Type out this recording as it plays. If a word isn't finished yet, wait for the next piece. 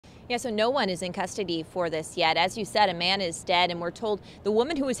Yeah, so no one is in custody for this yet. As you said, a man is dead, and we're told the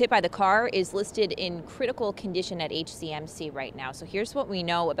woman who was hit by the car is listed in critical condition at HCMC right now. So here's what we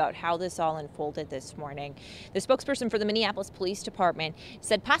know about how this all unfolded this morning. The spokesperson for the Minneapolis Police Department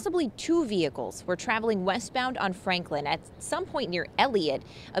said possibly two vehicles were traveling westbound on Franklin. At some point near Elliott,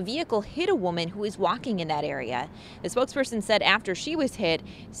 a vehicle hit a woman who was walking in that area. The spokesperson said after she was hit,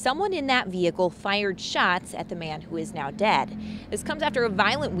 someone in that vehicle fired shots at the man who is now dead. This comes after a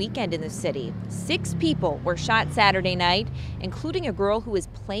violent weekend in the city. 6 people were shot Saturday night, including a girl who was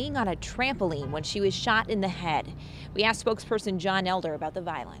playing on a trampoline when she was shot in the head. We asked spokesperson John Elder about the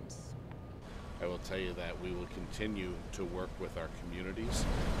violence. I will tell you that we will continue to work with our communities.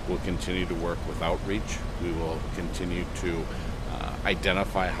 We'll continue to work with outreach. We will continue to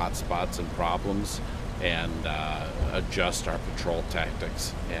identify hotspots and problems and adjust our patrol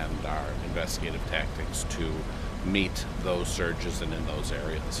tactics and our investigative tactics to meet those surges and in those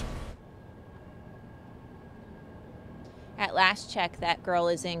areas. At last check, that girl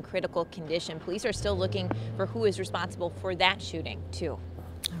is in critical condition. Police are still looking for who is responsible for that shooting, too.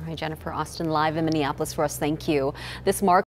 All right, Jennifer Austin live in Minneapolis for us. Thank you. This marks